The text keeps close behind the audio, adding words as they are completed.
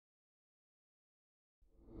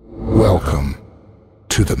Welcome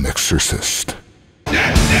to the Mixorcist.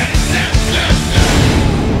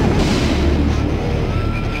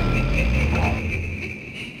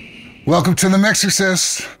 Welcome to the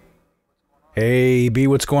Mixorcist. Hey, B,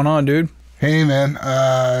 what's going on, dude? Hey, man.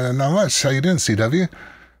 Not much. How you doing, CW?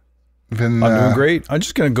 I'm doing great. I'm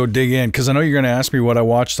just going to go dig in because I know you're going to ask me what I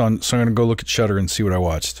watched on, so I'm going to go look at Shudder and see what I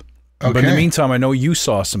watched. Okay. But in the meantime, I know you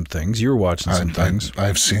saw some things. You were watching some things.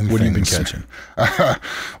 I've seen what things. What have you been catching?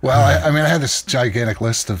 Well, I mean, I had this gigantic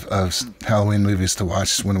list of Halloween movies to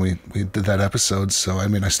watch when we did that episode. So, I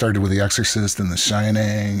mean, I started with The Exorcist and The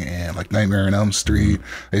Shining and like Nightmare on Elm Street.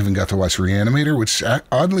 I even got to watch Reanimator, which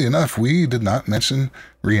oddly enough, we did not mention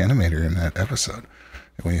Reanimator in that episode.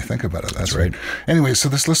 When you think about it, that's right. Anyway, so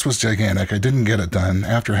this list was gigantic. I didn't get it done.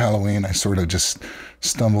 After Halloween, I sort of just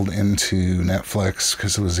stumbled into Netflix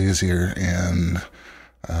because it was easier. And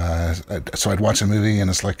so I'd watch a movie and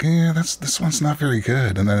it's like, yeah, this one's not very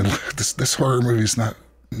good. And then this horror movie's not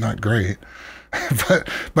great. But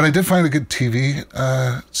I did find a good TV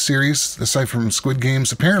series aside from Squid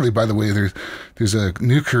Games. Apparently, by the way, there's a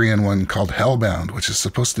new Korean one called Hellbound, which is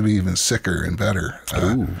supposed to be even sicker and better.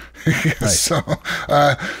 Ooh, nice. So,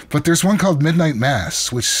 but there's one called Midnight Mass,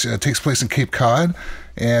 which takes place in Cape Cod,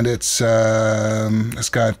 and it's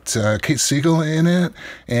got Kate Siegel in it,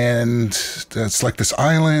 and it's like this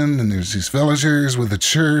island, and there's these villagers with a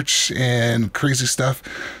church and crazy stuff,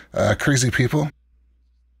 crazy people.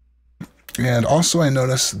 And also I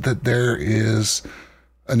noticed that there is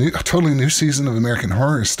a totally new season of American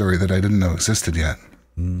Horror Story that I didn't know existed yet.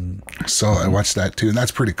 So I watched that too, and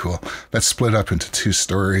that's pretty cool. That's split up into 2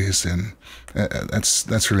 stories, and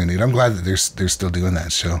that's really neat. I'm glad that they're still doing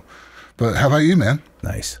that show. But how about you, man?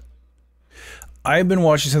 Nice. I've been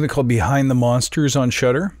watching something called Behind the Monsters on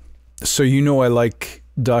Shudder. So you know I like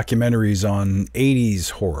documentaries on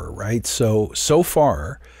 80s horror, right? So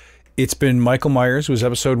far, it's been Michael Myers was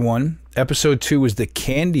episode 1. Episode 2 was The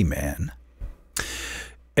Candyman.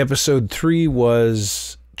 Episode 3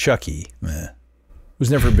 was Chucky.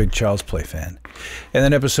 Was never a big Child's Play fan. And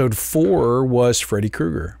then episode 4 was Freddy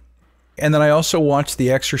Krueger. And then I also watched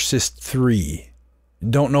The Exorcist 3.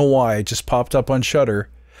 Don't know why. It just popped up on Shudder.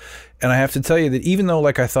 And I have to tell you that even though,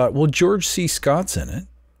 like, I thought, well, George C. Scott's in it.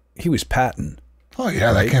 He was Patton. Oh,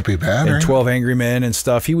 yeah, right? That can't be bad. And 12 Angry Men and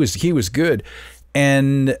stuff. He was good.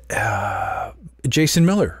 And Jason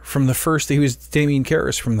Miller from the first, he was Damien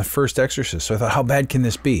Karras from the first Exorcist. So I thought, how bad can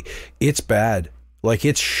this be? It's bad. Like,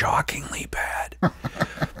 it's shockingly bad.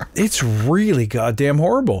 It's really goddamn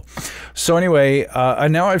horrible. So anyway,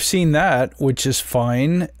 now I've seen that, which is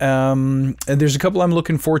fine. And there's a couple I'm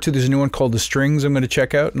looking forward to. There's a new one called The Strings I'm going to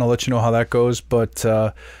check out, and I'll let you know how that goes. But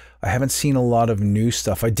I haven't seen a lot of new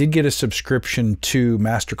stuff. I did get a subscription to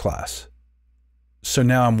Masterclass. So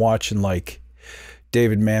now I'm watching, like,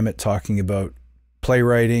 David Mamet talking about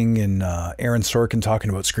playwriting and Aaron Sorkin talking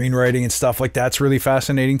about screenwriting and stuff like that's really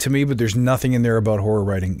fascinating to me, but there's nothing in there about horror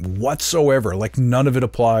writing whatsoever. Like, none of it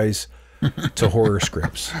applies to horror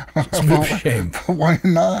scripts. It's a bit of a shame. Why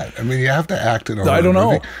not? I mean, you have to act it over. I don't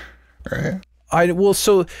know. Right? Well,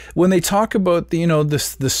 so when they talk about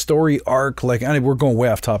the story arc, like, I mean, we're going way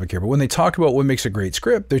off topic here, but when they talk about what makes a great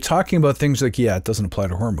script, they're talking about things like, yeah, it doesn't apply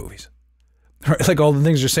to horror movies. Right, like all the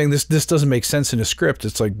things they're saying, this doesn't make sense in a script.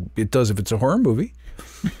 It's like it does if it's a horror movie.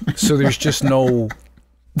 So there's just no.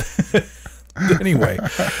 Anyway.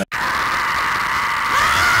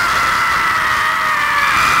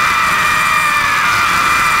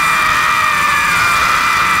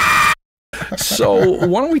 So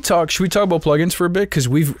why don't we talk? Should we talk about plugins for a bit? Because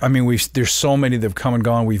there's so many that have come and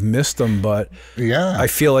gone. We've missed them, but yeah, I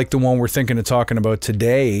feel like the one we're thinking of talking about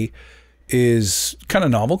today is kind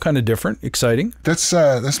of novel, kind of different, exciting. This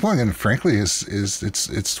plugin, frankly, is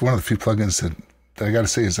it's one of the few plugins that I got to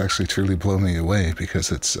say is actually truly blown me away, because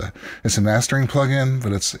it's a mastering plugin,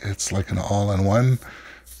 but it's like an all-in-one,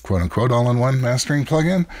 quote unquote, all-in-one mastering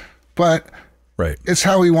plugin. But right, it's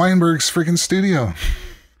Howie Weinberg's freaking studio.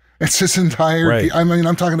 It's his entire. Right. I mean,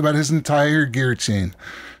 I'm talking about his entire gear chain.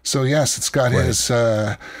 So yes, it's got his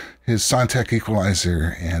Sontec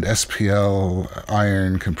equalizer and SPL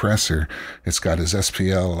Iron compressor. It's got his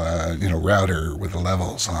SPL router with the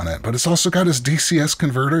levels on it, but it's also got his DCS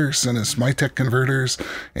converters and his Mytek converters,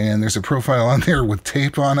 and there's a profile on there with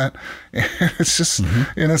tape on it. And it's just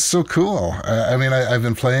and it's so cool. I mean, I've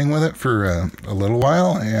been playing with it for a little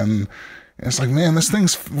while, and it's like, man, this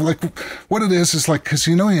thing's like, what it is like, because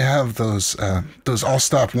you have those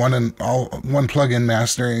all-stop one plug-in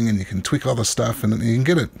mastering, and you can tweak all the stuff, and you can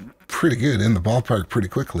get it pretty good in the ballpark pretty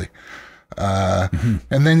quickly.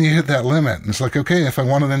 And then you hit that limit. And it's like, okay, if I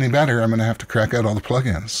want it any better, I'm going to have to crack out all the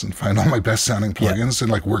plugins and find all my best sounding plugins and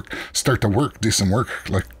like start to do some work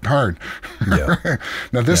like hard. Yeah.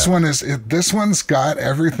 Now this this one's got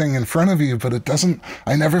everything in front of you, but it doesn't,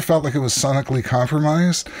 I never felt like it was sonically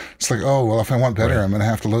compromised. It's like, oh, well, if I want better, I'm going to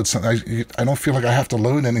have to load something. I don't feel like I have to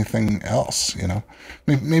load anything else, you know,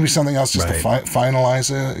 maybe something else just to finalize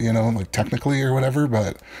it, you know, like technically or whatever,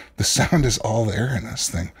 but the sound is all there in this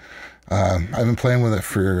thing. I've been playing with it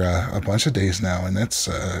for a bunch of days now, and it's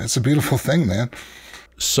a beautiful thing, man.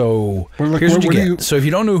 So here's what you get. So if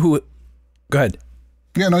you don't know who, go ahead.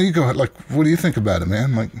 Yeah, no, you go ahead. Like, what do you think about it,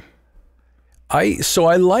 man? Like, I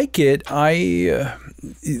like it. I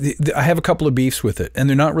have a couple of beefs with it, and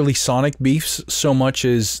they're not really sonic beefs so much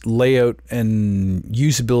as layout and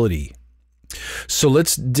usability. So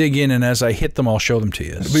let's dig in, and as I hit them, I'll show them to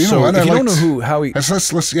you. But you know what? If you don't know who Howie, let's that's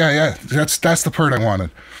the part I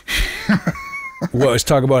wanted. Well, let's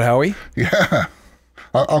talk about Howie. Yeah.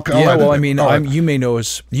 I'll well, I mean, you may know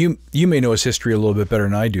his history a little bit better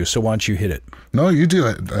than I do. So why don't you hit it? No, you do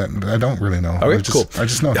it. I don't really know. Okay, cool. I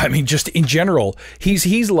just know. I mean, just in general,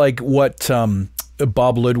 he's like what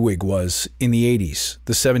Bob Ludwig was in the 80s,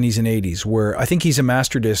 the 70s and 80s, where I think he's a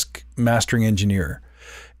master disc mastering engineer.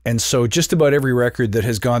 And so just about every record that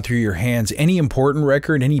has gone through your hands, any important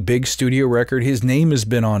record, any big studio record, his name has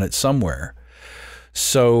been on it somewhere.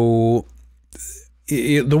 So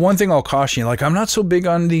the one thing I'll caution you, like, I'm not so big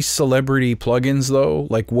on these celebrity plugins though.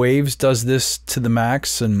 Like Waves does this to the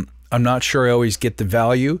max, and I'm not sure I always get the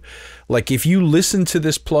value. Like if you listen to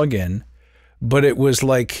this plugin, but it was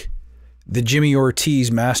like the Jimmy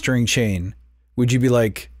Ortiz mastering chain, would you be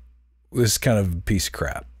like, this is kind of a piece of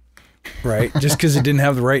crap? Right? Just because it didn't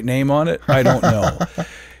have the right name on it? I don't know.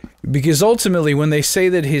 Because ultimately, when they say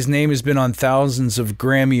that his name has been on thousands of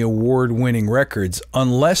Grammy Award-winning records,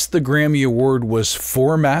 unless the Grammy Award was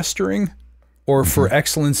for mastering or for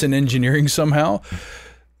excellence in engineering somehow,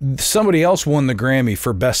 somebody else won the Grammy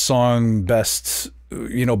for best song, best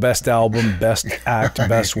album, best act,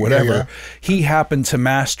 best whatever. Yeah. He happened to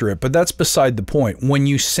master it, but that's beside the point. When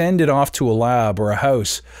you send it off to a lab or a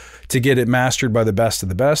house to get it mastered by the best of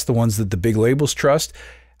the best, the ones that the big labels trust,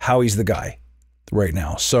 Howie's the guy right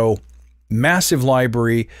now. So massive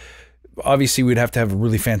library. Obviously, we'd have to have a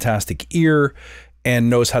really fantastic ear and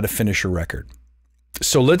knows how to finish a record.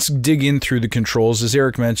 So let's dig in through the controls. As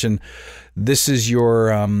Eric mentioned, this is your,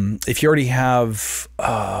 if you already have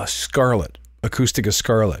Scarlett, Acustica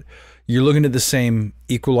Scarlett, you're looking at the same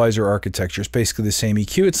equalizer architecture. It's basically the same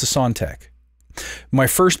EQ. It's the Sontec. My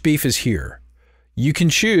first beef is here. You can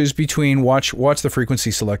choose between, watch the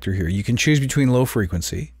frequency selector here. You can choose between low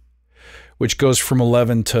frequency, which goes from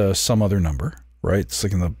 11 to some other number, right? It's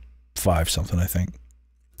like in the 5 something, I think.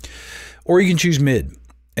 Or you can choose mid.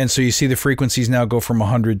 And so you see the frequencies now go from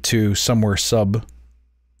 100 to somewhere sub,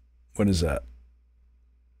 what is that?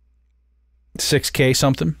 6K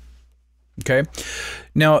something. Okay.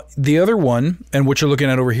 Now, the other one, and what you're looking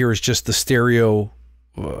at over here is just the stereo.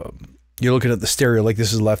 You're looking at the stereo, like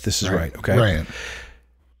this is left, this is right. Okay. Right.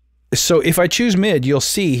 So if I choose mid, you'll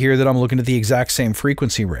see here that I'm looking at the exact same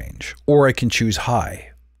frequency range, or I can choose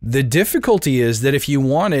high. The difficulty is that if you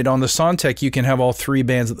wanted on the Sontec, you can have all 3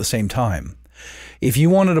 bands at the same time. If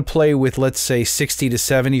you wanted to play with, let's say 60 to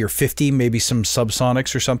 70 or 50, maybe some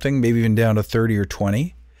subsonics or something, maybe even down to 30 or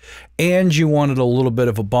 20, and you wanted a little bit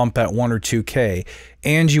of a bump at 1 or 2K,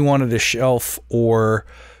 and you wanted a shelf or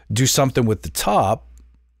do something with the top,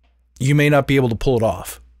 you may not be able to pull it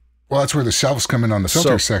off. Well, that's where the shelves come in on the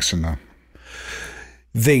filter section, though.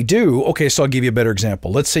 They do. Okay, so I'll give you a better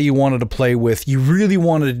example. Let's say you wanted to play with, you really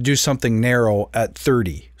wanted to do something narrow at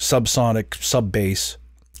 30, subsonic, sub-bass,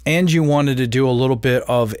 and you wanted to do a little bit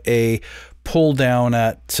of a pull down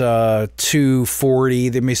at 240.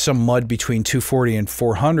 There may be some mud between 240 and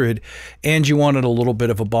 400, and you wanted a little bit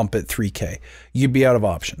of a bump at 3K. You'd be out of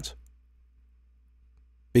options.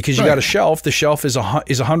 Because you got a shelf. The shelf is a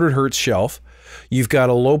 100 hertz shelf. You've got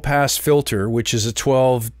a low pass filter, which is a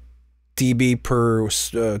 12 dB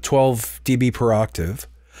per octave,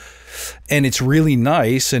 and it's really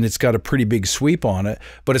nice, and it's got a pretty big sweep on it.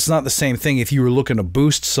 But it's not the same thing if you were looking to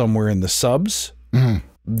boost somewhere in the subs.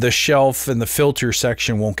 The shelf and the filter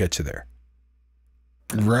section won't get you there.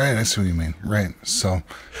 Right, I see what you mean. Right. So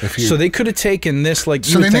if you, so they could have taken this, like,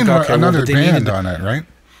 so you they would think, need okay, another well, but band on it, right?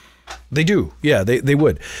 They do. Yeah, they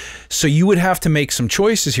would. So you would have to make some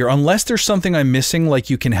choices here, unless there's something I'm missing, like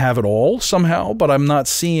you can have it all somehow, but I'm not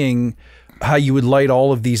seeing how you would light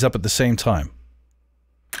all of these up at the same time.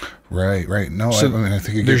 Right, right. No, so I mean, I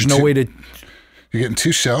think there's no way to... You're getting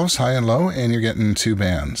 2 shelves, high and low, and you're getting 2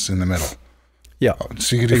 bands in the middle. Yeah.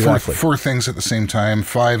 So you can do exactly. four things at the same time,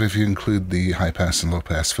 5 if you include the high pass and low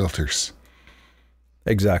pass filters.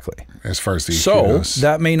 Exactly. As far as the EQ so goes.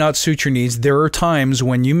 that may not suit your needs. There are times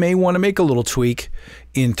when you may want to make a little tweak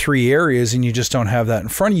in 3 areas and you just don't have that in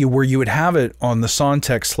front of you, where you would have it on the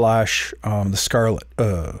Sontec / the Scarlett.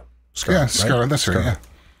 Yeah, Scarlett, that's right, yeah.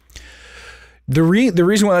 The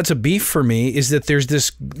reason why that's a beef for me is that there's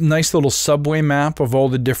this nice little subway map of all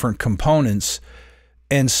the different components.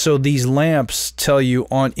 And so these lamps tell you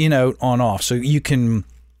on, in, out, on, off. So you can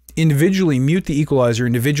individually mute the equalizer,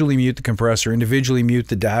 individually mute the compressor, individually mute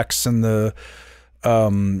the DACs and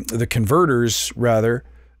the converters rather,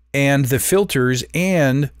 and the filters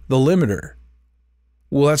and the limiter.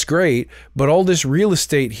 Well, that's great, but all this real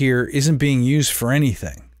estate here isn't being used for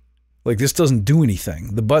anything. Like, this doesn't do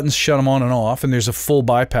anything. The buttons shut them on and off, and there's a full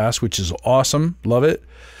bypass, which is awesome. Love it.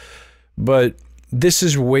 But this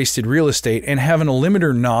is wasted real estate, and having a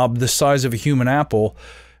limiter knob the size of a human apple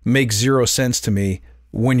makes 0 sense to me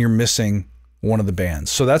when you're missing one of the bands.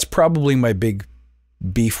 So that's probably my big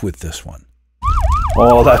beef with this one.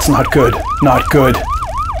 Oh, that's not good. Not good.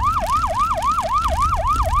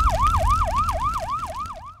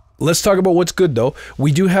 Let's talk about what's good, though.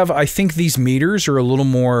 We do have, I think these meters are a little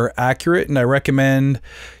more accurate, and I recommend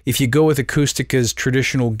if you go with Acustica's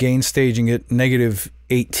traditional gain staging at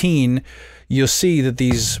 -18, you'll see that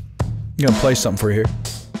these, I'm going to play something for you here.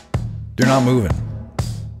 They're not moving.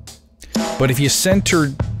 But if you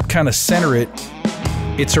kind of center it,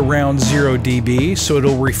 it's around 0 dB, so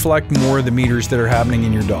it'll reflect more of the meters that are happening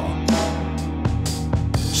in your DAW.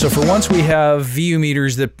 So for once, we have VU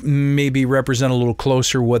meters that maybe represent a little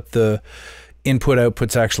closer what the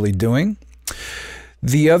input-output's actually doing.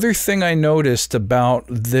 The other thing I noticed about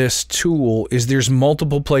this tool is there's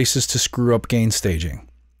multiple places to screw up gain staging.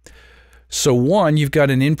 So one, you've got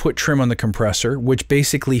an input trim on the compressor, which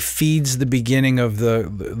basically feeds the beginning of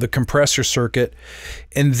the compressor circuit.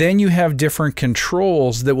 And then you have different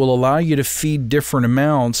controls that will allow you to feed different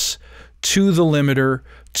amounts to the limiter,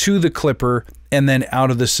 to the clipper, and then out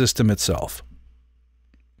of the system itself.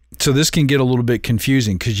 So this can get a little bit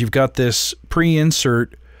confusing because you've got this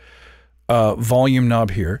pre-insert volume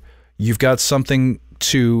knob here. You've got something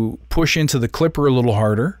to push into the clipper a little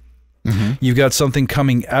harder. Mm-hmm. You've got something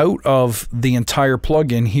coming out of the entire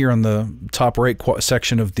plug-in here on the top right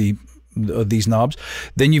section of these knobs.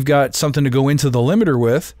 Then you've got something to go into the limiter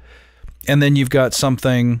with, and then you've got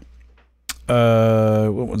something.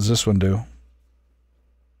 What does this one do?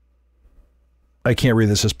 I can't read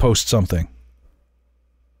this. As post something.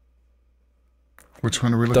 Which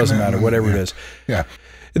one are we looking at? Doesn't matter. Whatever it is. Yeah.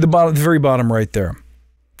 At the bottom, the very bottom, right there.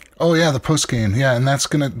 Oh yeah, the post gain. Yeah, and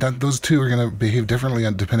those two are gonna behave differently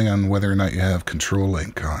depending on whether or not you have control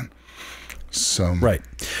link on. So right.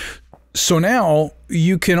 So now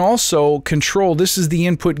you can also control, this is the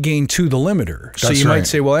input gain to the limiter. So you might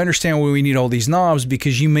say, well, I understand why we need all these knobs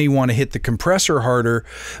because you may want to hit the compressor harder,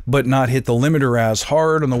 but not hit the limiter as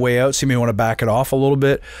hard on the way out. So you may want to back it off a little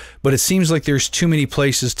bit. But it seems like there's too many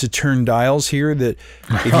places to turn dials here that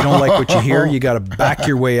if you don't like what you hear, you got to back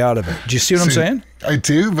your way out of it. Do you see what I'm saying? I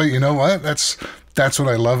do, but you know what? That's what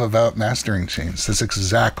I love about mastering chains. That's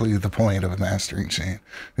exactly the point of a mastering chain.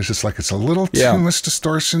 It's just like it's a little too much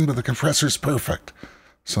distortion, but the compressor's perfect.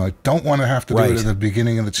 So I don't want to have to do it at the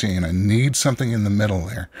beginning of the chain. I need something in the middle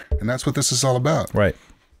there. And that's what this is all about. Right.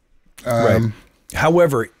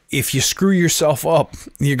 However, if you screw yourself up,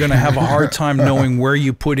 you're going to have a hard time knowing where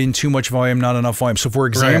you put in too much volume, not enough volume. So for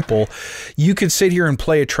example, you could sit here and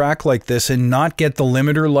play a track like this and not get the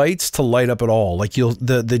limiter lights to light up at all. Like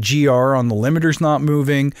the GR on the limiter's not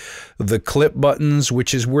moving, the clip buttons,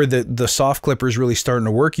 which is where the soft clipper is really starting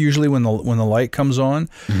to work usually when the light comes on.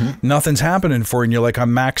 Mm-hmm. Nothing's happening for you, and you're like,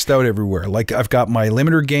 I'm maxed out everywhere. Like I've got my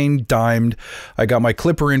limiter gain dimed, I got my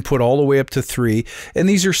clipper input all the way up to 3, and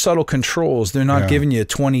these are subtle controls. They're not giving you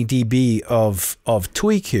 20 dB of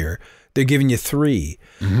tweak here. They're giving you 3.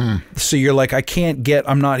 Mm-hmm. So you're like,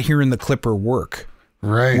 I'm not hearing the clipper work.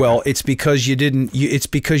 Right. Well, it's because it's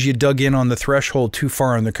because you dug in on the threshold too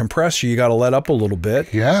far on the compressor. You got to let up a little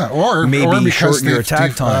bit. Yeah. Or maybe because shorten your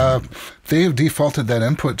attack time. They've defaulted that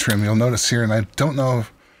input trim. You'll notice here, and I don't know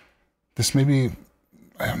if this maybe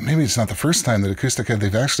it's not the first time that Acustica,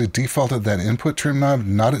 they've actually defaulted that input trim knob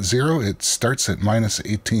not at 0. It starts at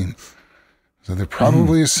 -18. So they're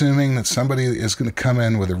probably assuming that somebody is going to come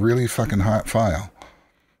in with a really fucking hot file.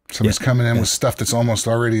 Somebody's coming in with stuff that's almost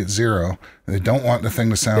already at 0. And they don't want the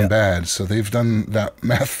thing to sound bad. So they've done that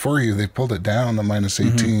math for you. They pulled it down to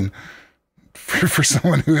 -18 for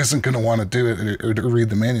someone who isn't going to want to do it or to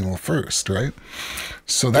read the manual first, right?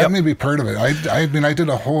 So that may be part of it. I mean, I did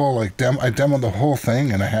a whole, I demoed the whole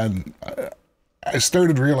thing, and I had I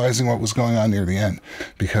started realizing what was going on near the end,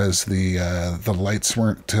 because the lights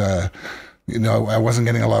weren't, I wasn't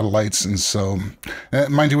getting a lot of lights. And so,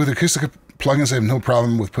 mind you, with Acustica plugins, I have no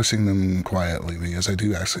problem with pushing them quietly, because I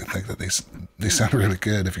do actually think that they sound really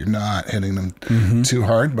good if you're not hitting them too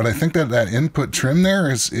hard. But I think that input trim there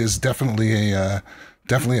is definitely a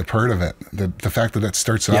part of it. The fact that it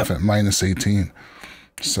starts off at -18.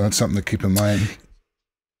 So that's something to keep in mind.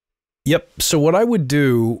 Yep. So what I would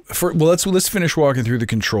do let's finish walking through the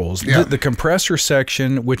controls. Yeah. The compressor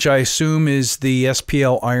section, which I assume is the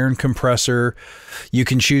SPL Iron compressor, you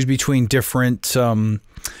can choose between different types.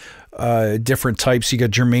 You got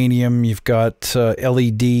germanium, you've got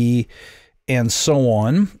LED, and so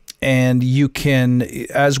on. And you can,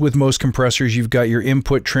 as with most compressors, you've got your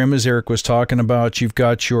input trim, as Eric was talking about. You've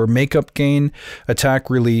got your makeup gain,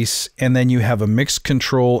 attack release, and then you have a mix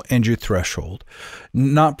control and your threshold.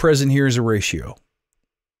 Not present here is a ratio,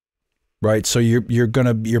 right? So you're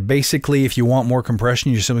basically, if you want more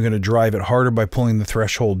compression, you're simply going to drive it harder by pulling the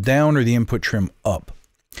threshold down or the input trim up.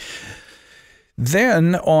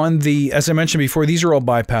 Then as I mentioned before, these are all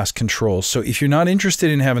bypass controls. So if you're not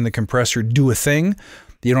interested in having the compressor do a thing,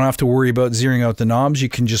 you don't have to worry about zeroing out the knobs. You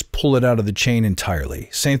can just pull it out of the chain entirely.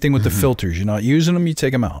 Same thing with the filters. You're not using them, you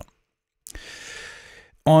take them out.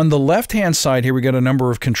 On the left-hand side here, we got a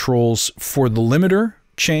number of controls for the limiter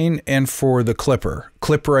chain and for the clipper.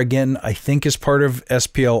 Clipper, again, I think is part of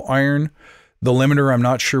SPL Iron. The limiter, I'm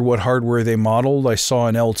not sure what hardware they modeled. I saw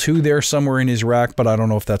an L2 there somewhere in his rack, but I don't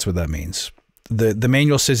know if that's what that means. The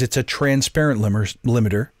manual says it's a transparent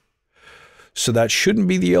limiter. So that shouldn't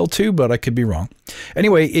be the L2, but I could be wrong.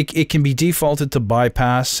 Anyway, it can be defaulted to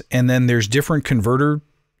bypass, and then there's different converter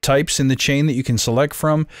types in the chain that you can select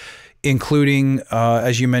from, including,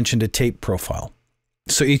 as you mentioned, a tape profile.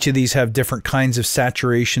 So each of these have different kinds of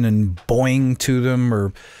saturation and boing to them,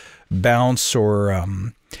 or bounce, or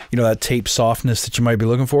that tape softness that you might be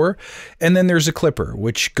looking for. And then there's a clipper,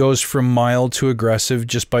 which goes from mild to aggressive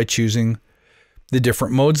just by choosing the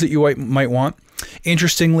different modes that you might want.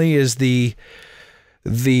 Interestingly is the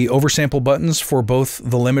oversample buttons for both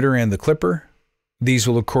the limiter and the clipper. These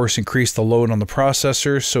will, of course, increase the load on the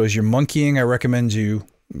processor. So as you're monkeying, I recommend you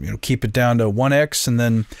keep it down to 1x, and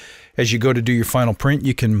then as you go to do your final print,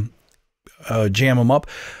 you can jam them up.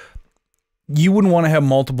 You wouldn't want to have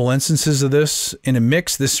multiple instances of this in a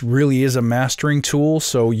mix. This really is a mastering tool,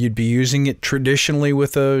 so you'd be using it traditionally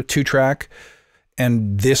with a 2-track,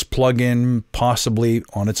 and this plugin possibly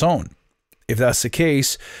on its own. If that's the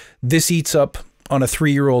case, this eats up, on a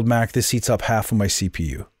 3-year-old Mac, this eats up half of my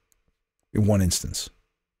CPU in one instance,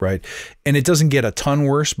 right? And it doesn't get a ton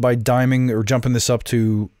worse by diming or jumping this up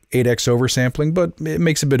to 8x oversampling, but it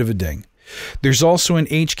makes a bit of a ding. There's also an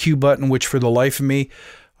HQ button, which for the life of me,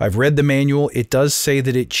 I've read the manual. It does say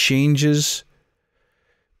that it changes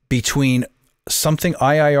between something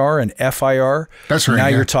IIR and FIR. That's right. Now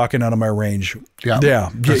you're talking out of my range. Yeah.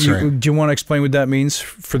 That's right. Do you want to explain what that means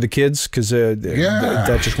for the kids? Because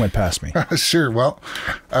that just went past me. Sure. Well,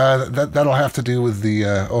 that'll have to do with the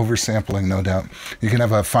oversampling, no doubt. You can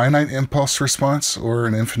have a finite impulse response or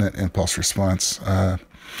an infinite impulse response.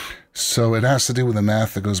 So it has to do with the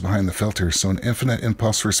math that goes behind the filter. So an infinite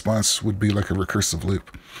impulse response would be like a recursive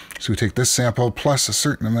loop. So we take this sample plus a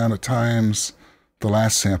certain amount of times the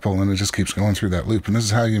last sample, and it just keeps going through that loop. And this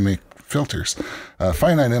is how you make filters.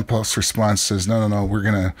 Finite impulse response says, no, we're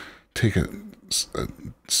going to take a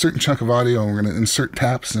certain chunk of audio and we're going to insert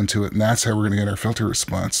taps into it, and that's how we're going to get our filter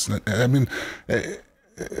response. I mean,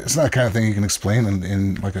 it's not the kind of thing you can explain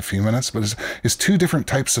in like a few minutes, but it's 2 different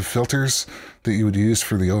types of filters that you would use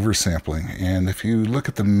for the oversampling. And if you look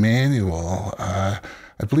at the manual,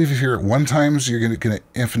 I believe if you're at 1 times, you're going to get an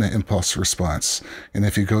infinite impulse response. And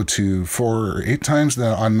if you go to 4 or 8 times,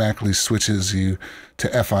 that automatically switches you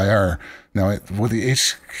to FIR. Now, what the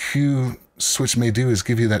HQ switch may do is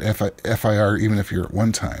give you that FIR even if you're at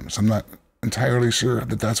 1 times. I'm not entirely sure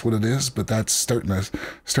that that's what it is, but that's starting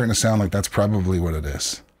to sound like that's probably what it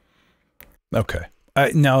is. Okay.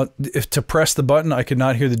 Now, if to press the button, I could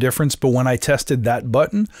not hear the difference, but when I tested that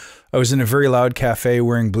button, I was in a very loud cafe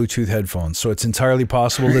wearing Bluetooth headphones, so it's entirely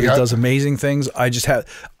possible that it does amazing things.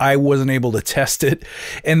 I wasn't able to test it.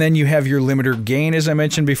 And then you have your limiter gain, as I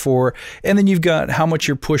mentioned before, and then you've got how much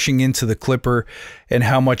you're pushing into the clipper and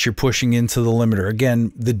how much you're pushing into the limiter.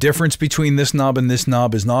 Again, the difference between this knob and this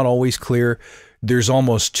knob is not always clear. There's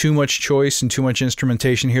almost too much choice and too much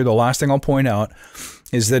instrumentation here. The last thing I'll point out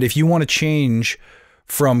is that if you want to change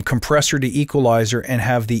from compressor to equalizer and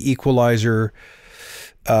have the equalizer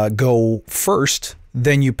go first,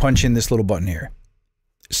 then you punch in this little button here.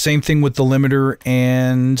 Same thing with the limiter,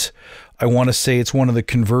 and I want to say it's one of the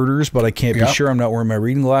converters, but I can't be sure. I'm not wearing my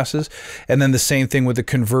reading glasses. And then the same thing with the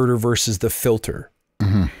converter versus the filter.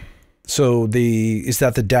 Mm-hmm. So is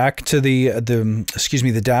that the DAC to the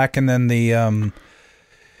DAC and then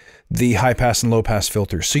the high pass and low pass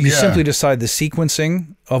filters. So you simply decide the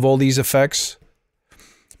sequencing of all these effects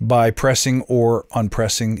by pressing or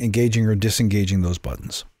unpressing, engaging or disengaging those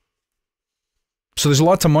buttons. So there's a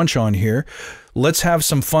lot to munch on here. Let's have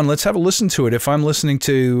some fun. Let's have a listen to it. If I'm listening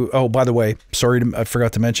to, oh, by the way, sorry, I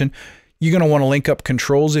forgot to mention, you're going to want to link up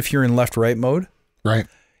controls if you're in left-right mode. Right.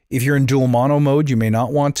 If you're in dual mono mode, you may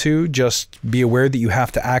not want to. Just be aware that you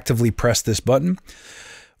have to actively press this button.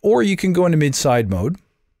 Or you can go into mid-side mode,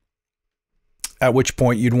 at which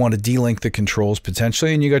point you'd want to delink the controls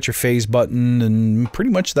potentially, and you got your phase button, and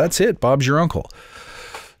pretty much that's it. Bob's your uncle.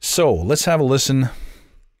 So let's have a listen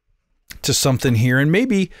to something here, and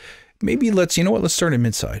maybe let's, you know what, let's start at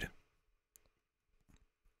mid-side.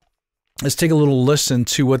 Let's take a little listen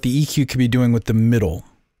to what the EQ could be doing with the middle.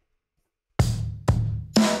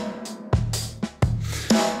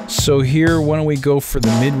 So here, why don't we go for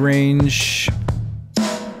the mid-range,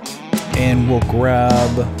 and we'll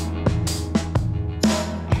grab,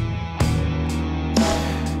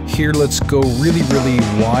 here let's go really, really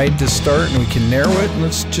wide to start, and we can narrow it, and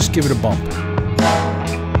let's just give it a bump.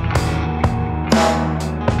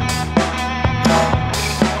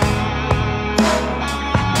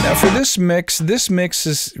 Now for this mix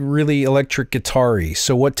is really electric guitar-y.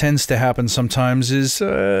 So what tends to happen sometimes is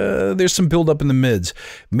there's some buildup in the mids.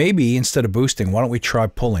 Maybe instead of boosting, why don't we try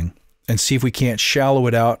pulling and see if we can't shallow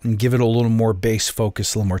it out and give it a little more bass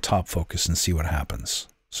focus, a little more top focus, and see what happens.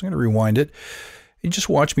 So I'm going to rewind it. You just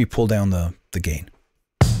watch me pull down the gain.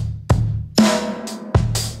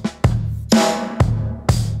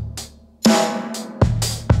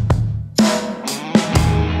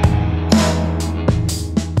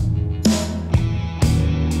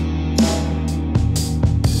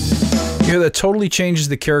 You know, that totally changes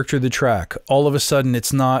the character of the track. All of a sudden,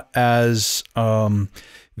 it's not as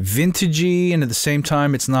vintagey, and at the same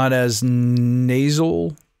time, it's not as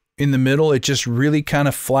nasal in the middle. It just really kind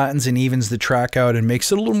of flattens and evens the track out and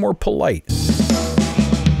makes it a little more polite.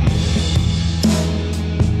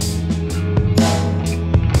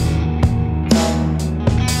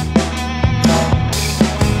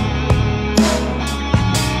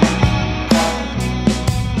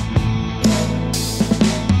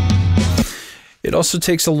 It also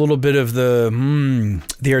takes a little bit of the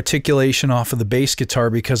articulation off of the bass guitar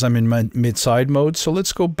because I'm in my mid-side mode. So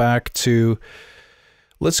let's go back to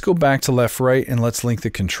left-right and let's link the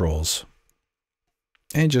controls.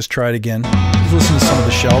 And just try it again. Let's listen to some of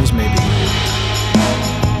the shelves maybe.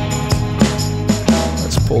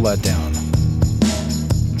 Let's pull that down.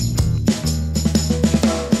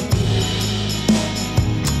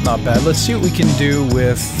 Not bad. Let's see what we can do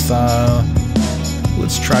with,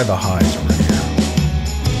 let's try the highs over here.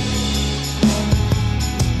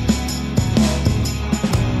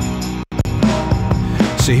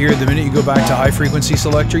 So here, the minute you go back to high frequency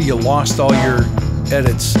selector, you lost all your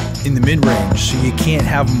edits in the mid-range, so you can't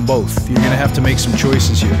have them both. You're going to have to make some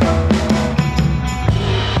choices here.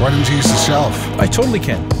 Why didn't you use the shelf? I totally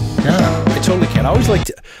can. Yeah. I totally can. I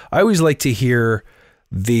always like to hear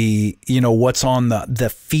the, you know, what's on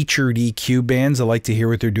the featured EQ bands. I like to hear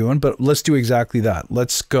what they're doing, but let's do exactly that.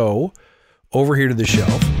 Let's go over here to the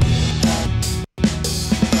shelf,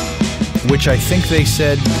 which I think they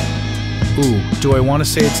said, ooh, do I want to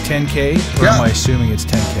say it's 10K or am I assuming it's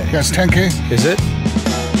 10K? Yeah, it's 10K. Is it?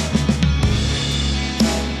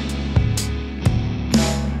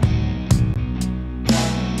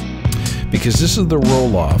 Because this is the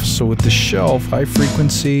roll off. So with the shelf, high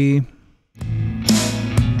frequency. There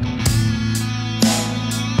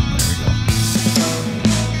we go.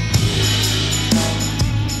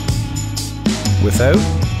 Without.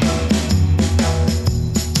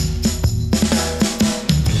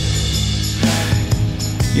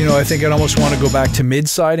 You know, I think I'd almost want to go back to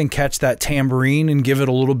mid-side and catch that tambourine and give it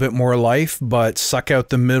a little bit more life, but suck out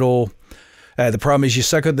the middle. The problem is you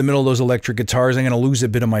suck out the middle of those electric guitars, I'm going to lose a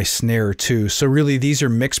bit of my snare too. So really, these are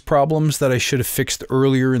mix problems that I should have fixed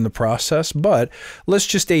earlier in the process, but let's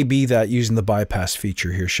just A/B that using the bypass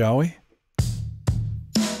feature here, shall we?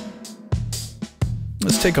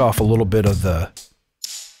 Let's take off a little bit of the...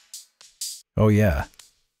 Oh yeah,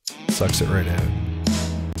 sucks it right out.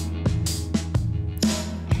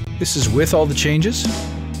 This is with all the changes.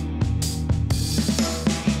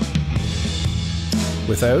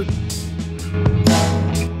 Without.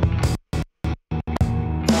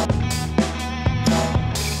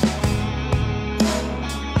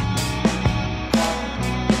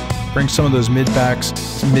 Bring some of those mids back.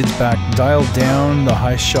 Dial down the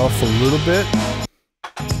high shelf a little bit.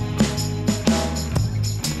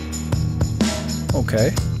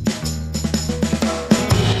 Okay.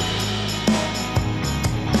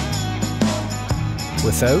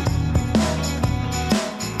 Without.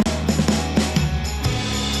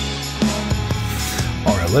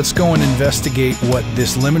 All right, let's go and investigate what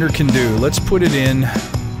this limiter can do. Let's put it in.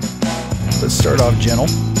 Let's start off gentle.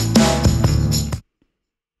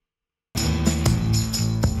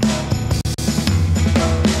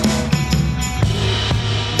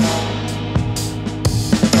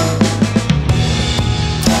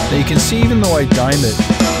 Now you can see, even though I dime it,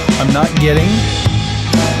 I'm not getting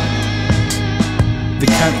the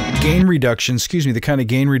kind of gain reduction, the kind of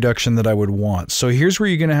gain reduction that I would want. So here's where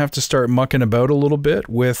you're going to have to start mucking about a little bit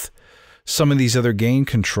with some of these other gain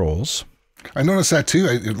controls. I noticed that too.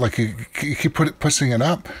 Like you keep pushing it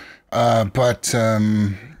up, but you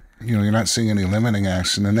know, you're not seeing any limiting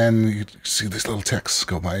action, and then you see these little ticks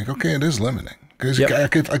go by. You go, okay, it is limiting, because I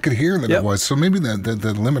could hear that it was. So maybe the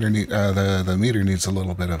limiter the meter needs a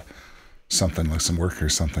little bit of something, like some work or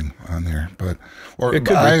something on there. But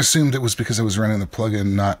I assumed it was because I was running the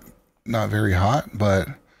plugin not very hot, but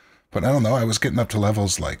I don't know. I was getting up to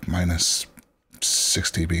levels like minus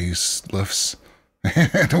 6 dBs lifts.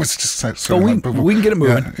 It was just sort of we can get it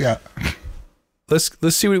moving. Yeah.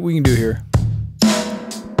 Let's see what we can do here.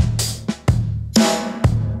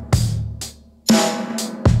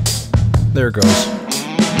 There it goes.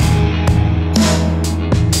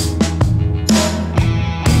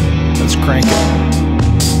 Let's crank it.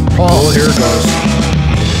 Oh, here it goes.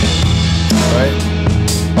 Right?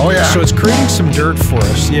 Oh yeah. So it's creating some dirt for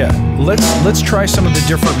us. Yeah. Let's try some of the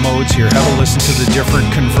different modes here. Have a listen to the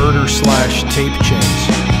different converter / tape chains.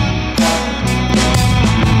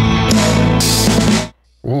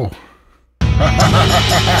 Whoa.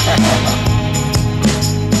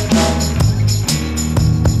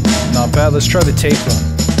 Not bad. Let's try the tape one.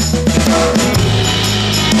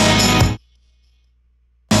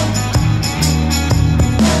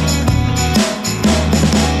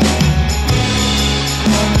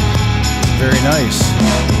 Very nice.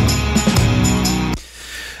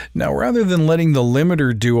 Now, rather than letting the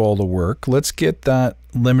limiter do all the work, let's get that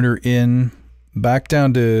limiter in back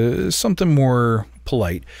down to something more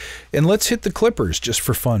polite. And let's hit the clippers just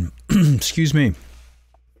for fun. Excuse me.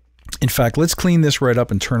 In fact, let's clean this right up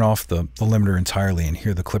and turn off the limiter entirely and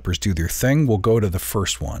hear the clippers do their thing. We'll go to the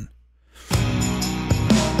first one.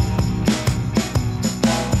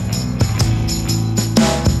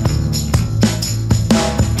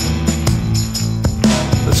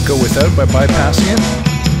 Let's go without by bypassing it.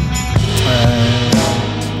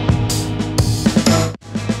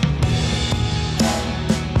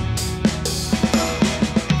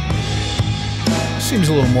 Seems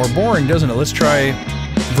a little more boring, doesn't it? Let's try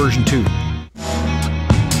version 2.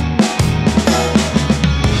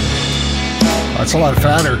 That's a lot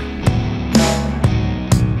fatter.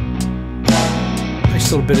 Nice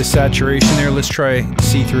little bit of saturation there. Let's try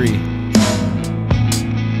C3.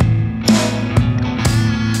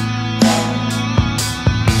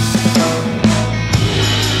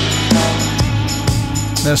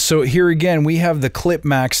 Now, so here again, we have the clip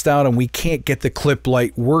maxed out and we can't get the clip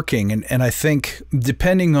light working. And I think,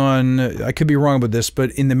 depending on, I could be wrong about this,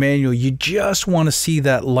 but in the manual, you just want to see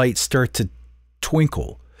that light start to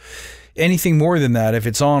twinkle. Anything more than that, if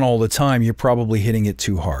it's on all the time, you're probably hitting it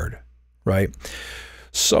too hard, right?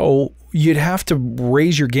 So you'd have to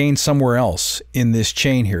raise your gain somewhere else in this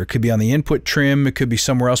chain here. It could be on the input trim, it could be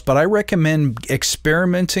somewhere else, but I recommend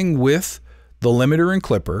experimenting with the limiter and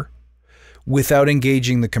clipper without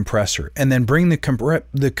engaging the compressor, and then bring the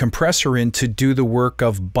compressor in to do the work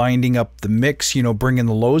of binding up the mix, you know, bringing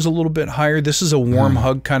the lows a little bit higher. This is a warm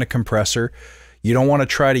hug kind of compressor. You don't want to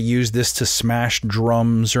try to use this to smash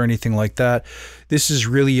drums or anything like that. This is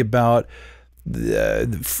really about,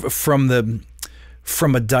 from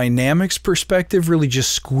a dynamics perspective, really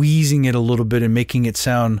just squeezing it a little bit and making it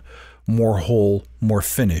sound more whole, more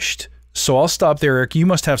finished. So I'll stop there, Eric. You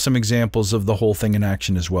must have some examples of the whole thing in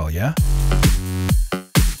action as well, yeah?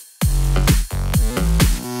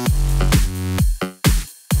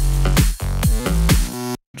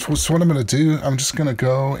 So what I'm going to do, I'm just going to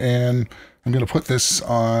go and I'm going to put this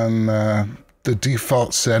on the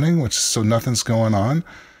default setting, which is so nothing's going on.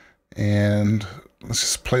 And let's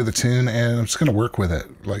just play the tune, and I'm just going to work with it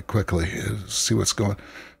like quickly, see what's going,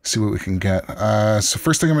 see what we can get. So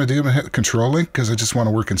first thing I'm going to do, I'm going to hit the control link because I just want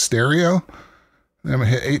to work in stereo. Then I'm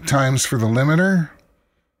going to hit 8 times for the limiter,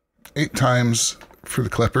 8 times for the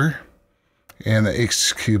clipper, and the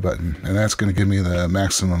HQ button. And that's going to give me the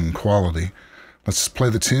maximum quality. let's play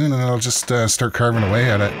the tune, and I'll just start carving away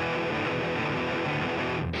at it.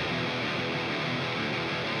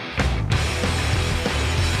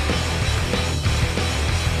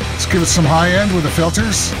 Let's give it some high end with the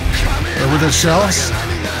filters, or with the shells.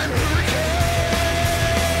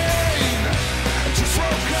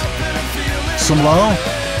 Some low.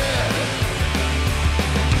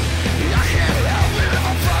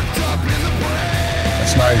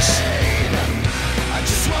 That's nice.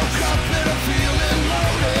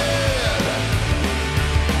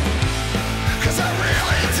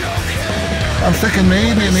 I'm thinking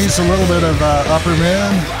maybe it needs a little bit of upper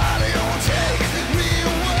mid.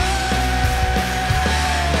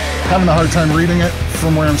 Having a hard time reading it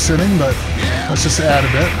from where I'm sitting, but let's just add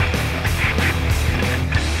a bit.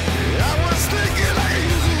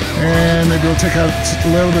 And maybe we'll take out a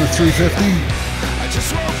little bit of 350.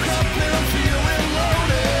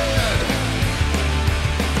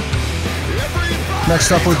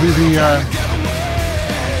 Next up would be the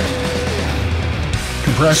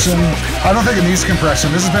compression. I don't think it needs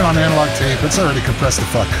compression. This has been on analog tape. It's already compressed the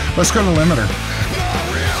fuck. Let's go to limiter.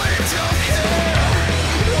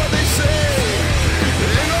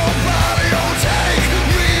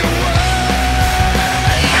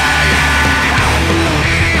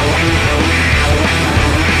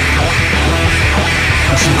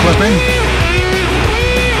 That's some clipping.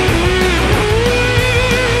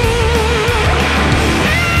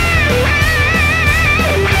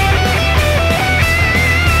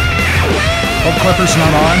 Oh, clipper's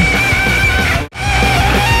not on.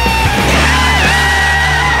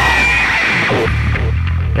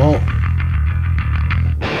 Oh.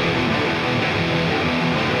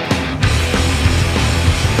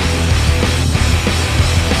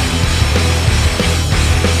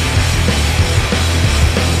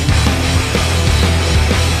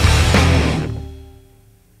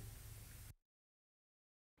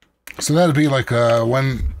 So that'd be like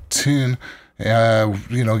one tune.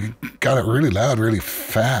 You know, got it really loud, really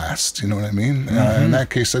fast. You know what I mean? In that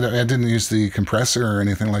case, I didn't use the compressor or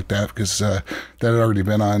anything like that because that had already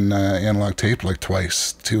been on analog tape like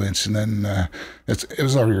twice, 2-inch, and then it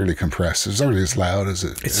was already really compressed. It was already as loud as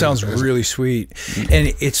it. It sounds really sweet,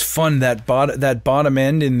 and it's fun. That bottom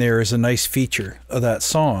end in there is a nice feature of that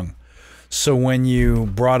song. So when you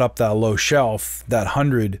brought up that low shelf, that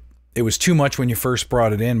 100, it was too much when you first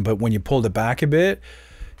brought it in, but when you pulled it back a bit,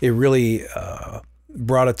 it really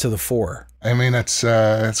brought it to the fore. I mean, it's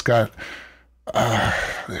got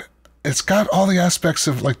all the aspects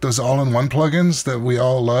of like those all-in-one plugins that we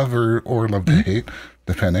all love or love to hate,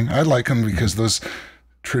 depending. I like them because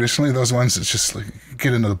traditionally those ones that just like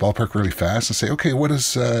get into the ballpark really fast and say, okay, what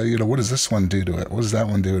does this one do to it? What does that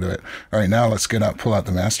one do to it? All right, now let's pull out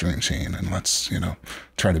the mastering chain and let's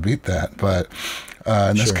try to beat that. But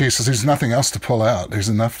in this case, there's nothing else to pull out. There's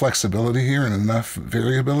enough flexibility here and enough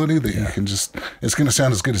variability that you can it's going to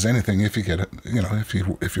sound as good as anything if you get it,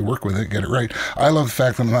 if you work with it, get it right. I love the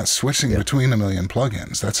fact that I'm not switching between a million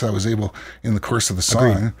plugins. That's how I was able in the course of the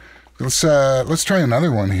song. Agreed. Let's try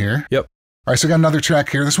another one here. Yep. All right, so I got another track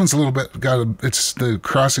here. This one's a little bit it's the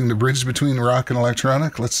crossing the bridge between rock and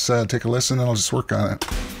electronic. Let's take a listen and I'll just work on it.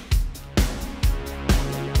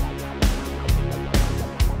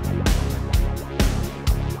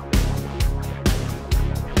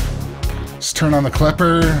 Let's turn on the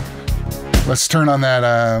clipper. Let's turn on that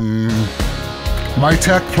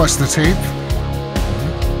Mytek plus the tape.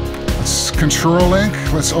 Let's control link.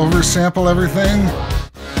 Let's oversample everything.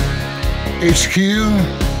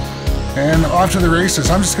 HQ. And off to the races.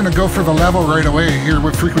 I'm just going to go for the level right away, hear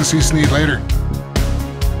what frequencies need later.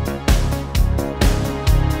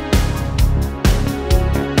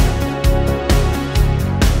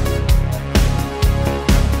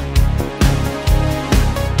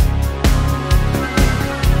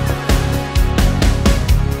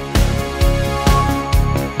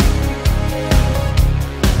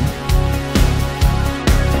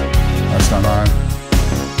 That's not on.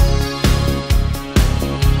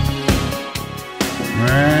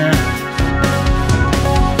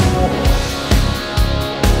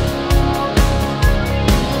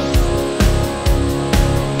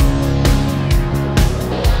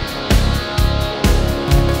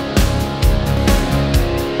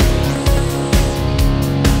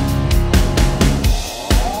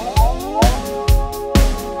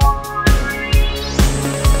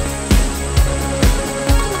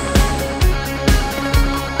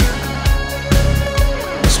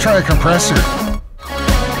 Try a compressor.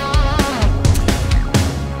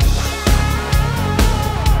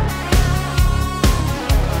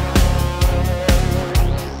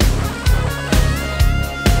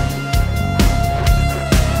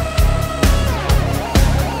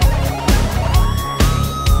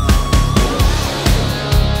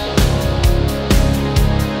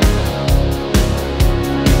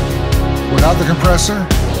 compressor.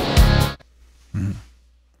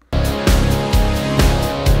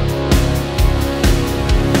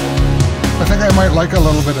 I think I might like a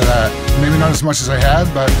little bit of that. Maybe not as much as I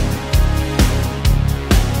had, but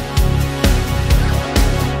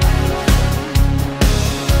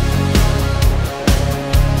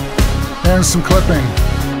and some clipping.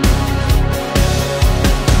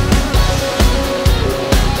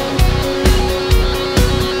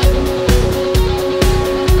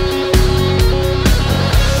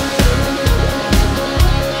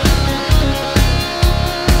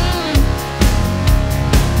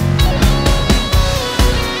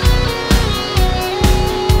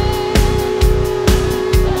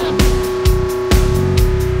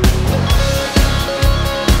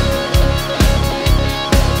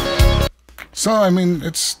 So I mean,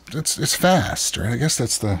 it's fast, right? I guess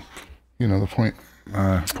that's the, the point.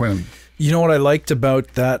 You know what I liked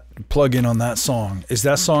about that plugin on that song is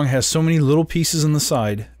that song has so many little pieces on the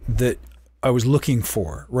side that I was looking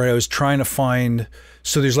for, right? I was trying to find.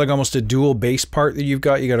 So there's like almost a dual bass part that you've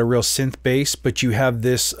got. You got a real synth bass, but you have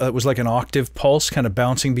this. It was like an octave pulse, kind of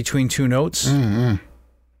bouncing between two notes. Mm-hmm.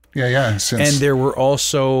 Yeah. And there were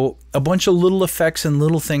also a bunch of little effects and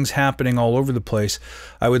little things happening all over the place.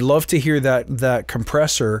 I would love to hear that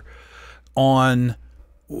compressor on,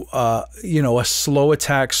 a slow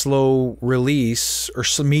attack, slow release, or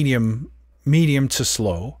some medium to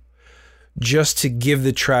slow, just to give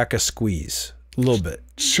the track a squeeze a little bit.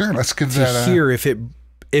 Sure, let's give that. To hear if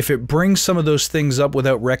it brings some of those things up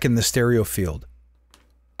without wrecking the stereo field.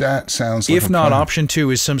 That sounds like if not, option two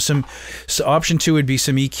is so option two would be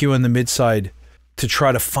some EQ on the mid side to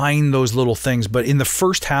try to find those little things. But in the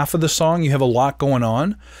first half of the song, you have a lot going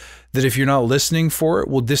on that if you're not listening for it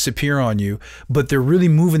will disappear on you. But they're really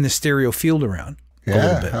moving the stereo field around a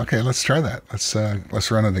little bit. Okay, let's try that. Let's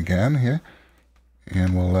run it again here,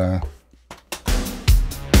 and we'll.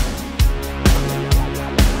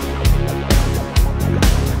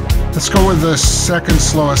 Let's go with the second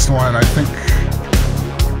slowest one. I think.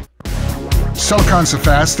 Silicon's the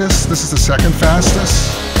fastest. This is the second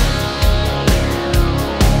fastest.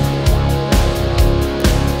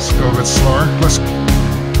 Let's go a bit slower. Let's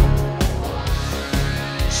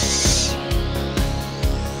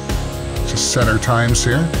just set our times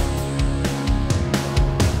here.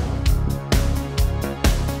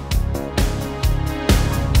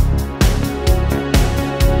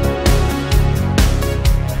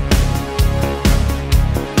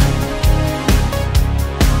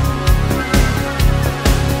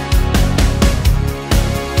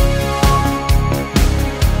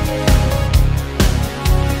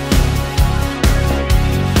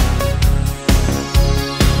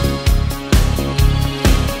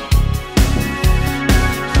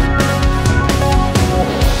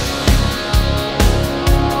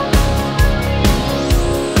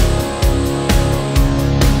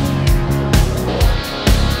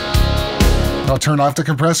 I'll turn off the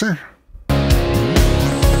compressor.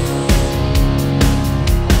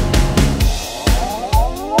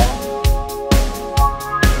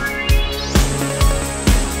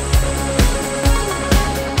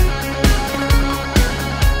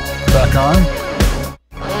 Back on.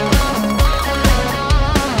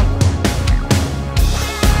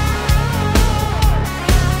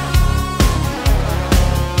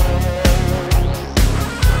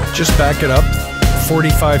 Just back it up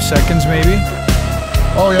 45 seconds maybe.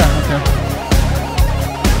 Oh yeah, okay.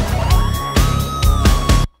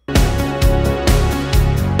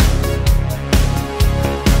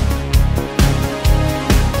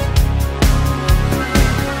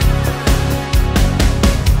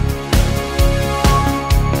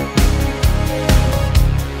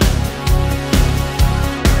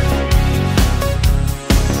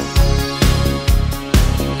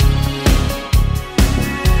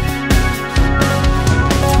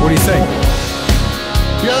 What do you think?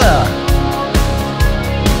 Yeah,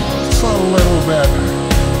 it's a little bit.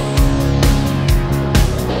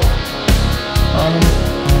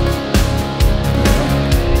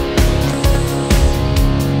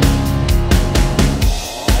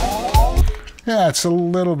 Yeah, it's a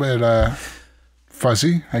little bit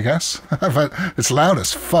fuzzy, I guess, but it's loud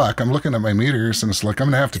as fuck. I'm looking at my meters, and it's like I'm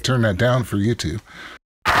gonna have to turn that down for YouTube.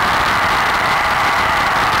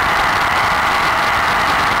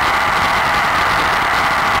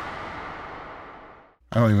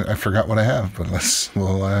 I forgot what I have, but we'll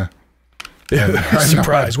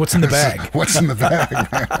surprise. What's in the bag? What's in the bag,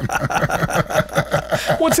 man?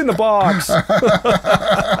 What's in the box?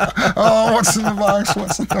 Oh, what's in the box?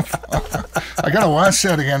 What's in the box? I gotta watch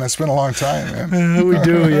that again. It's been a long time, man. We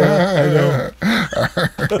do, yeah. I know.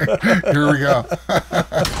 Here we go.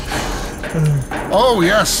 Oh,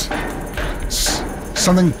 yes.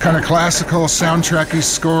 Something kind of classical, soundtracky,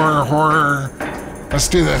 score, horror. Let's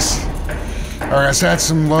do this. All right, let's add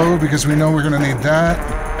some low because we know we're going to need that.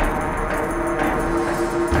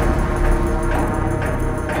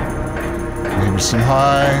 Maybe some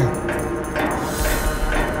high.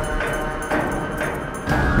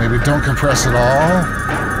 Maybe don't compress at all.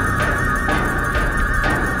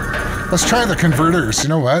 Let's try the converters. You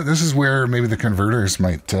know what? This is where maybe the converters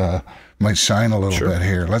might shine a little bit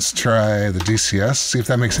here. Let's try the DCS, see if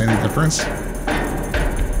that makes any difference.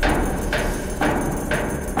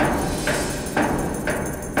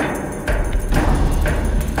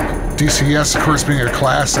 DCS, of course, being a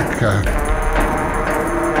classic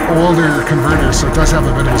older converter, so it does have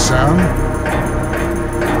a bit of a sound.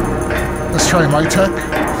 Let's try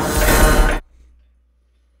Mytek.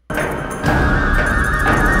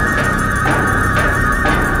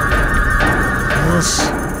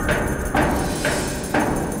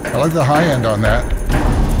 I like the high end on that.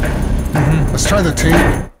 Let's try the tape.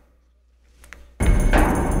 I'm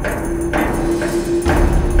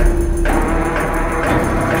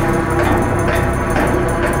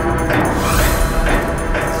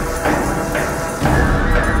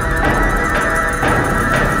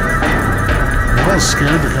a little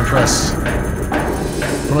scared to compress.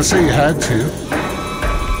 But let's say you had to.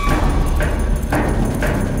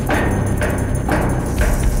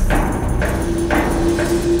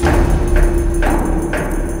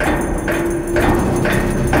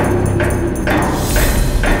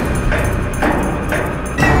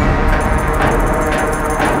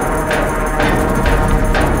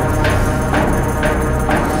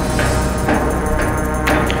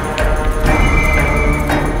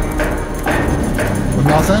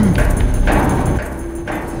 Nothing?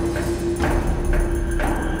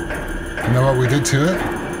 You know what we did to it?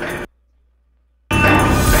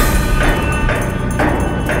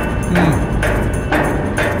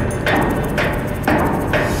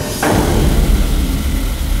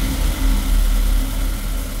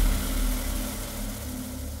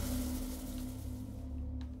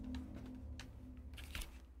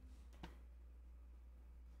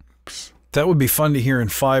 That would be fun to hear in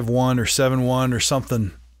 5.1 or 7.1 or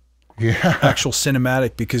something. Yeah. Actual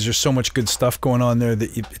cinematic, because there's so much good stuff going on there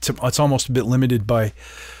that it's almost a bit limited by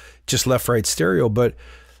just left-right stereo. But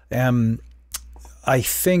I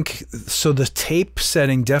think, so the tape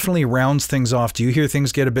setting definitely rounds things off. Do you hear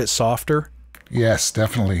things get a bit softer? Yes,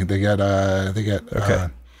 definitely. They get okay.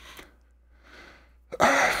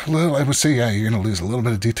 Little, I would say, yeah, you're going to lose a little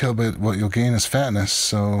bit of detail, but what you'll gain is fatness.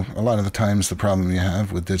 So a lot of the times the problem you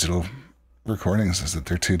have with digital recordings is that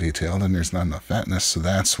they're too detailed and there's not enough fatness. So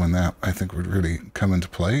that's when that, I think, would really come into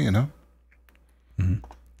play, you know? Mm-hmm.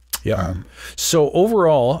 Yeah. So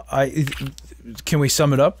overall, can we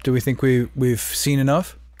sum it up? Do we think we've seen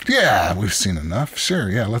enough? Yeah, we've seen enough. Sure.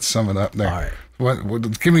 Yeah, let's sum it up there. All right.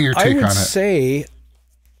 What give me your take on it.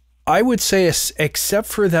 I would say, except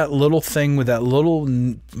for that little thing with that little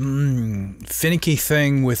finicky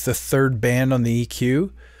thing with the third band on the EQ,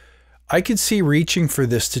 I could see reaching for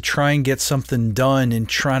this to try and get something done and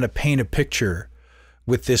trying to paint a picture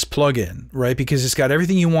with this plugin, right? Because it's got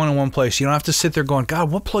everything you want in one place. You don't have to sit there going,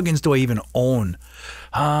 God, what plugins do I even own?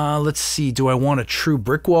 Let's see. Do I want a true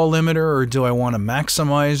brick wall limiter, or do I want a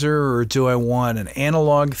maximizer, or do I want an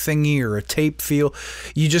analog thingy or a tape feel?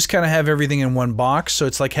 You just kind of have everything in one box. So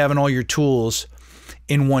it's like having all your tools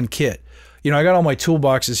in one kit. You know, I got all my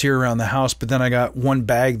toolboxes here around the house, but then I got one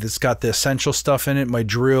bag that's got the essential stuff in it, my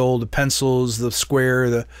drill, the pencils, the square,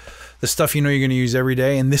 the stuff you know you're going to use every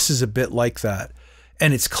day. And this is a bit like that.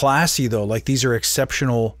 And it's classy, though. Like, these are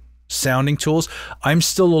exceptional sounding tools. I'm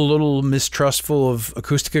still a little mistrustful of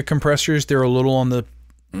Acustica compressors. They're a little on the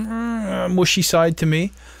mushy side to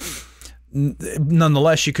me.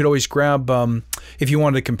 Nonetheless, you could always grab, if you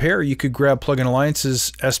wanted to compare, you could grab Plug-in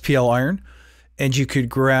Alliance's SPL Iron, and you could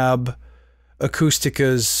grab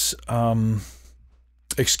Acustica's,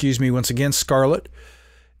 excuse me, once again, Scarlett,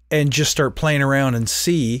 and just start playing around and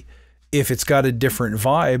see if it's got a different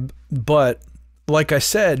vibe. But like I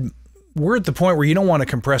said, we're at the point where you don't want a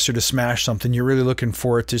compressor to smash something. You're really looking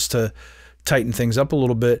for it just to tighten things up a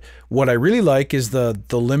little bit. What I really like is the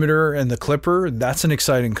limiter and the clipper. That's an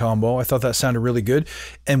exciting combo. I thought that sounded really good.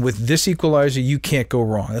 And with this equalizer, you can't go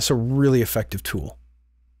wrong. That's a really effective tool.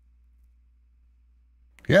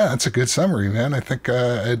 Yeah, that's a good summary, man. I think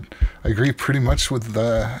I agree pretty much with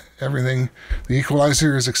everything. The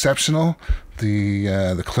equalizer is exceptional.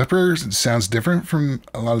 The clipper sounds different from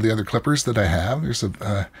a lot of the other clippers that I have. There's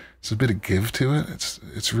a bit of give to it.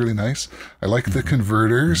 It's really nice. I like the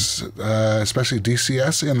converters, especially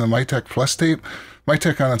DCS and the Mytek Plus tape.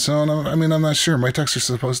 Mytek on its own, I mean, I'm not sure. Myteks are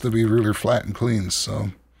supposed to be really flat and clean,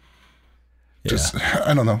 so. Just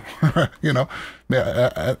I don't know, you know.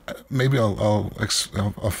 Maybe I'll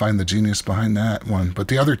find the genius behind that one. But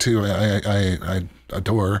the other two I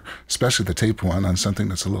adore, especially the tape one on something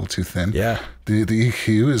that's a little too thin. Yeah. The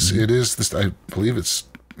EQ is it is this. I believe it's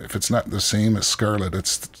if it's not the same as Scarlett,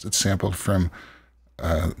 it's sampled from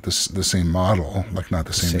the same model, like not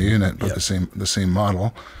the same unit, but the same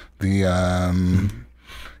model.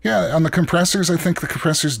 Yeah, on the compressors, I think the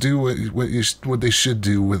compressors do what they should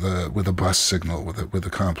do with a bus signal, with a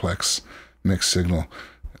complex mixed signal.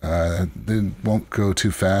 They won't go too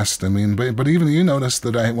fast. I mean, but even you noticed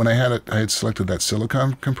that when I had selected that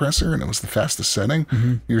silicon compressor and it was the fastest setting.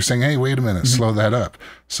 You were saying, hey, wait a minute, slow that up.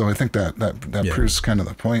 So I think that proves kind of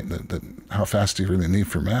the point that how fast do you really need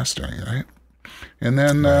for mastering, right? And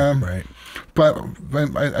then, right. But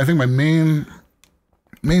I think my main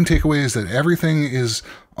takeaway is that everything is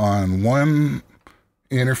on one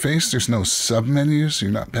interface. There's no sub-menus.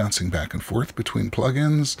 You're not bouncing back and forth between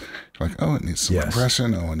plugins. You're like, oh, it needs some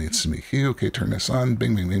compression. Oh, it needs some EQ. Okay, turn this on.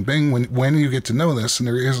 Bing, bing, bing, bing. When you get to know this, and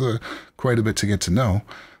there is quite a bit to get to know,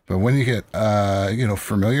 but when you get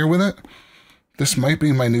familiar with it, this might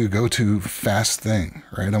be my new go-to fast thing,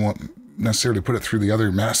 right? I won't necessarily put it through the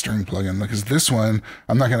other mastering plugin, because this one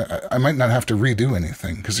I might not have to redo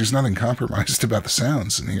anything because there's nothing compromised about the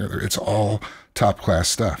sounds in here. It's all top class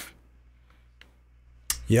stuff.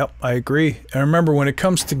 Yep, I agree. And remember, when it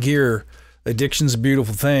comes to gear, addiction's a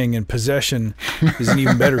beautiful thing and possession is an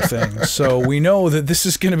even better thing. So we know that this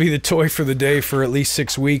is going to be the toy for the day for at least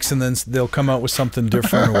 6 weeks, and then they'll come out with something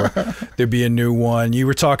different or there'll be a new one. You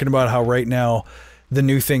were talking about how right now the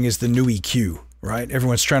new thing is the new EQ. Right,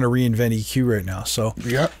 everyone's trying to reinvent EQ right now. So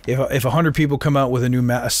if 100 people come out with a new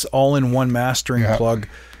all-in-one mastering plug,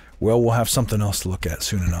 well, we'll have something else to look at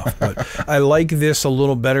soon enough. But I like this a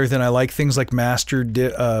little better than I like things like a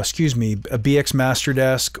BX Master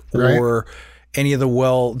Desk or any of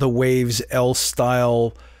the Waves L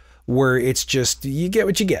style, where it's just you get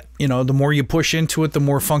what you get. You know, the more you push into it, the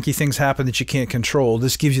more funky things happen that you can't control.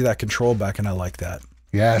 This gives you that control back, and I like that.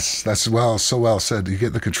 Yes, that's so well said. You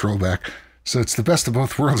get the control back. So it's the best of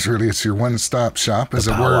both worlds, really. It's your one-stop shop, as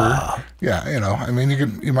it were. Yeah, I mean,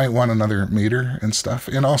 you might want another meter and stuff,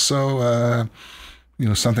 and also,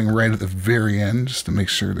 something right at the very end, just to make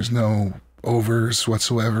sure there's no overs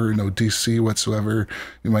whatsoever, no DC whatsoever.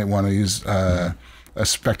 You might want to use a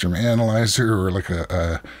spectrum analyzer or like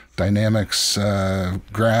a dynamics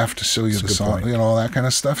graph to show you the song, all that kind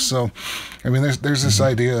of stuff. So, I mean, there's this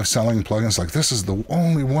idea of selling plugins like this is the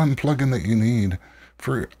only one plugin that you need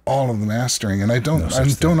for all of the mastering, and I don't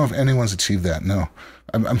know if anyone's achieved that. No,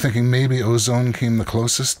 I'm thinking maybe Ozone came the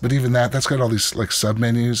closest, but even that's got all these like sub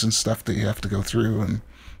menus and stuff that you have to go through, and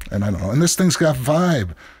I don't know. And this thing's got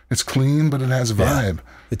vibe. It's clean, but it has a vibe.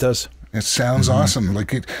 It does. It sounds awesome.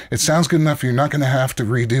 Like it sounds good enough. You're not going to have to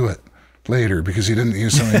redo it later because you didn't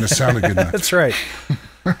use something that sounded good enough. That's right.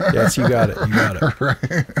 Yes, you got it. You got it. Right.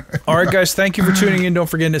 All right, guys, thank you for tuning in. Don't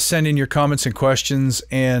forget to send in your comments and questions,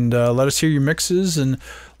 and let us hear your mixes, and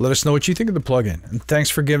let us know what you think of the plugin. And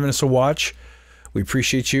thanks for giving us a watch. We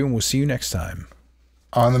appreciate you, and we'll see you next time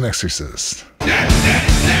on the Mixorcist.